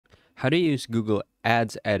How to use Google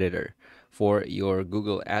Ads Editor for your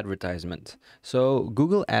Google advertisement. So,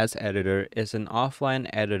 Google Ads Editor is an offline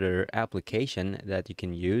editor application that you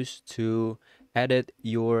can use to edit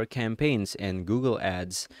your campaigns in Google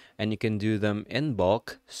Ads, and you can do them in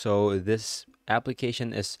bulk. So, this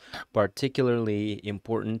application is particularly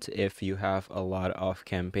important if you have a lot of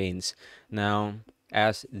campaigns. Now,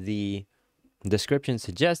 as the description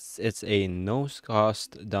suggests, it's a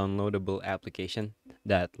no-cost downloadable application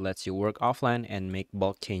that lets you work offline and make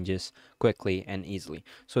bulk changes quickly and easily.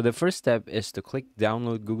 So the first step is to click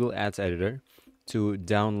download Google Ads Editor to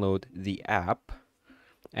download the app,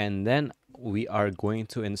 and then we are going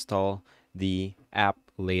to install the app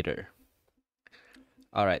later.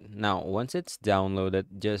 All right, now once it's downloaded,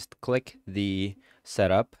 just click the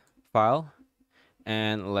setup file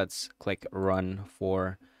and let's click run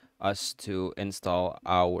for us to install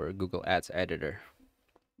our Google Ads Editor.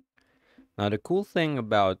 Now, the cool thing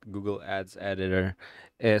about Google Ads Editor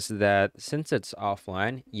is that since it's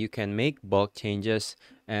offline, you can make bulk changes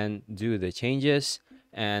and do the changes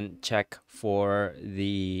and check for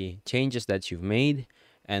the changes that you've made,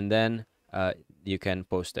 and then you can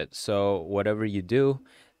post it. So whatever you do,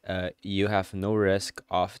 you have no risk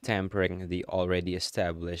of tampering the already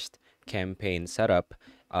established campaign setup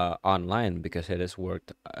online because it is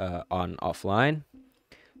worked on offline.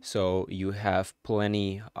 So you have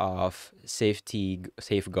plenty of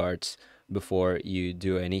safeguards before you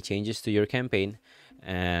do any changes to your campaign,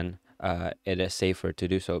 and it is safer to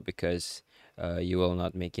do so because you will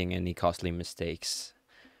not making any costly mistakes.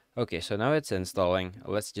 Okay, so now it's installing.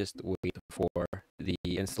 Let's just wait for the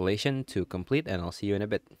installation to complete, and I'll see you in a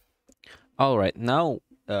bit. All right, now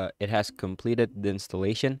it has completed the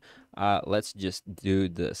installation. Let's just do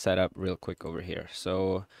the setup real quick over here.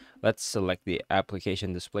 So let's select the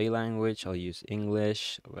application display language. I'll use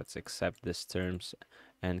English. Let's accept these terms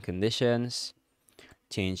and conditions.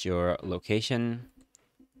 Change your location.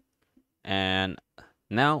 And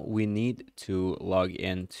now we need to log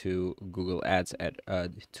into Google Ads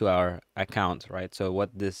to our account, right? So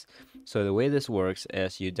the way this works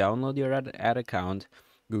is you download your ad account.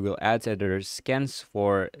 Google Ads Editor scans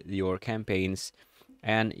for your campaigns,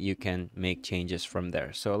 and you can make changes from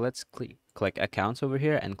there. So let's click accounts over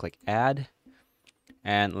here and click add,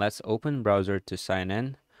 and let's open browser to sign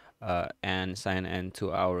in and sign in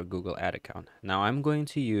to our Google Ad account. Now I'm going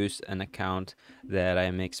to use an account that I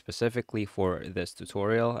make specifically for this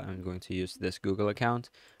tutorial. I'm going to use this Google account,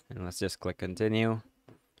 and let's just click continue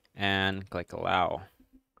and click allow.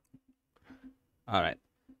 All right,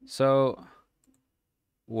 so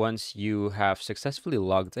once you have successfully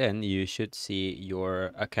logged in, you should see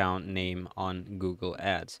your account name on Google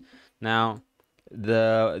Ads. Now,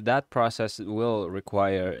 that process will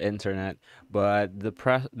require internet, but the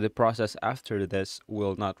process after this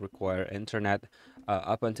will not require internet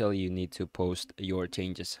up until you need to post your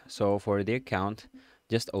changes. So for the account,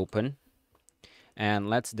 just open and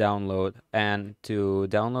let's download. And to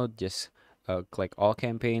download, just click all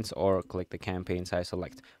campaigns or click the campaigns I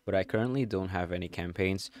select. But I currently don't have any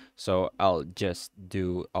campaigns, so I'll just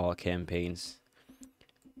do all campaigns.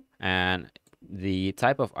 And the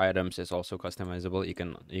type of items is also customizable.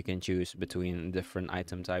 You can choose between different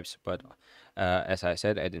item types, but as I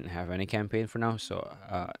said, I didn't have any campaign for now, so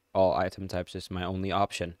all item types is my only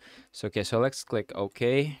option. So okay, so let's click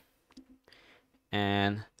OK,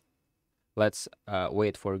 and let's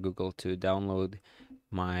wait for Google to download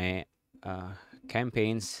my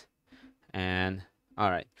campaigns. And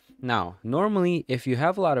all right, now normally if you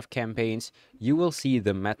have a lot of campaigns, you will see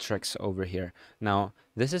the metrics over here. Now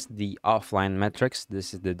this is the offline metrics,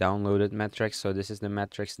 this is the downloaded metrics. So this is the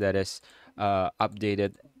metrics that is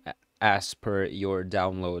updated as per your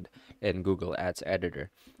download in Google Ads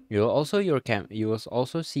Editor. You will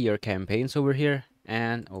also see your campaigns over here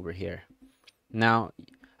and over here. Now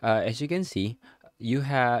as you can see, you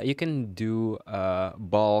can do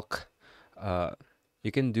bulk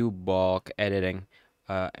editing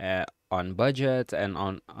on budget and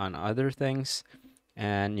on other things,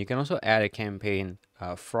 and you can also add a campaign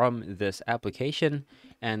from this application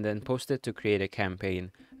and then post it to create a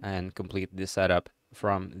campaign and complete the setup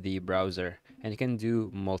from the browser, and you can do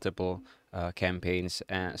multiple campaigns.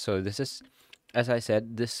 And so this is, as I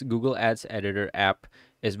said, this Google Ads Editor app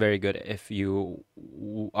is very good if you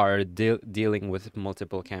are dealing with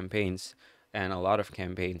multiple campaigns and a lot of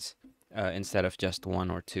campaigns instead of just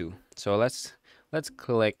one or two. So let's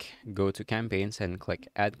click go to campaigns and click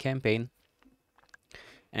add campaign,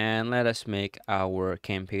 and let us make our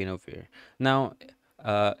campaign over here. Now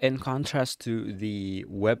in contrast to the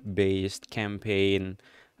web-based campaign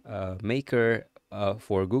maker,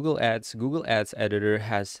 for Google Ads Editor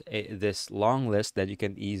has this long list that you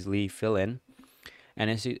can easily fill in. And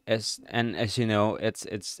as you know,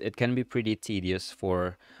 it can be pretty tedious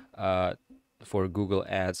uh, for Google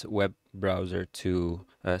Ads web browser to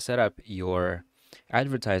set up your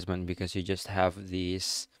advertisement, because you just have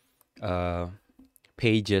these uh,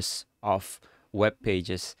 pages of web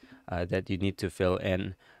pages that you need to fill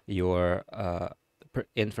in your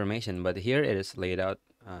information. But here it is laid out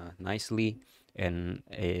nicely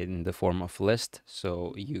in the form of list,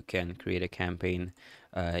 so you can create a campaign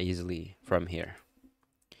easily from here.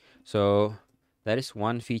 So that is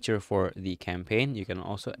one feature for the campaign. You can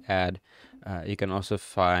also you can also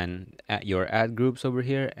find your ad groups over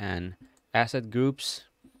here and asset groups.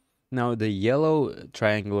 Now the yellow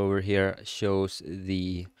triangle over here shows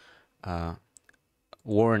the uh,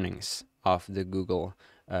 warnings of the Google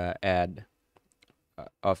ad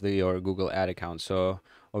of your Google ad account. So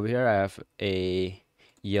over here I have a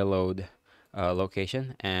yellowed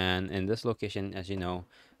location, and in this location, as you know,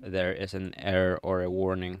 there is an error or a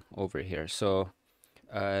warning over here. So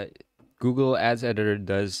uh, Google Ads Editor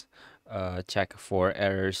does check for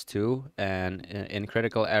errors too, and in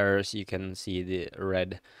critical errors you can see the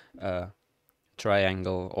red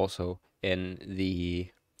triangle also in the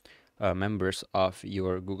members of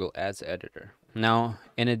your Google Ads Editor. Now,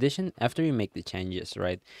 in addition, after you make the changes,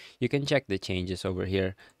 right, you can check the changes over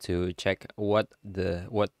here to check what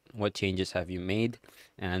changes have you made,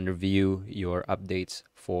 and review your updates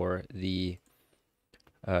for the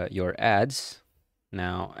your ads.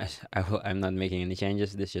 Now, as I'm not making any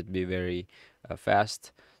changes. This should be very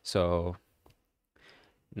fast. So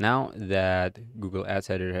now that Google Ads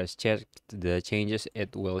Editor has checked the changes,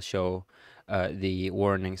 it will show the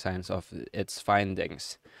warning signs of its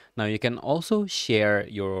findings. Now you can also share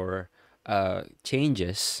your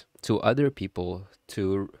changes to other people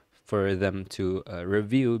for them to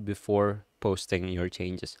review before posting your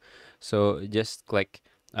changes. So just click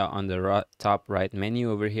on the top right menu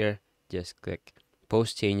over here. Just click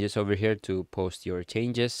post changes over here to post your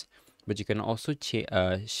changes. But you can also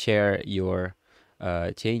share your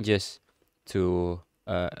changes to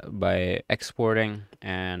by exporting,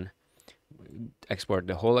 and export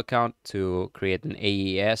the whole account to create an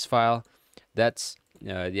AES file. That's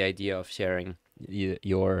the idea of sharing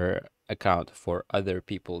your account for other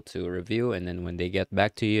people to review, and then when they get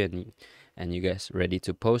back to you and you guys ready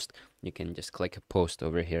to post, you can just click post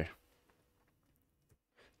over here.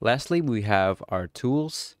 Lastly, we have our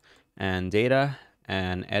tools and data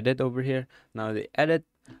and edit over here. Now the edit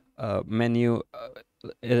menu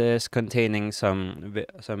it is containing some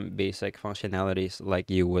basic functionalities like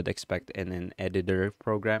you would expect in an editor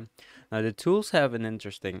program. Now the tools have an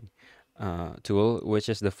interesting tool, which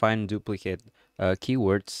is the find duplicate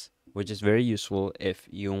keywords, which is very useful if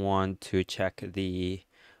you want to check the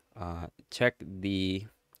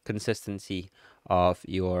consistency of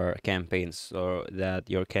your campaigns, so that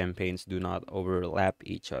your campaigns do not overlap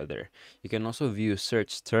each other. You can also view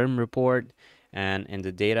search term report, and in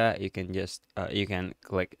the data you can just you can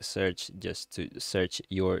click search just to search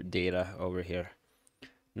your data over here.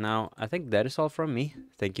 Now I think that is all from me.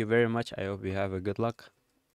 Thank you very much. I hope you have a good luck.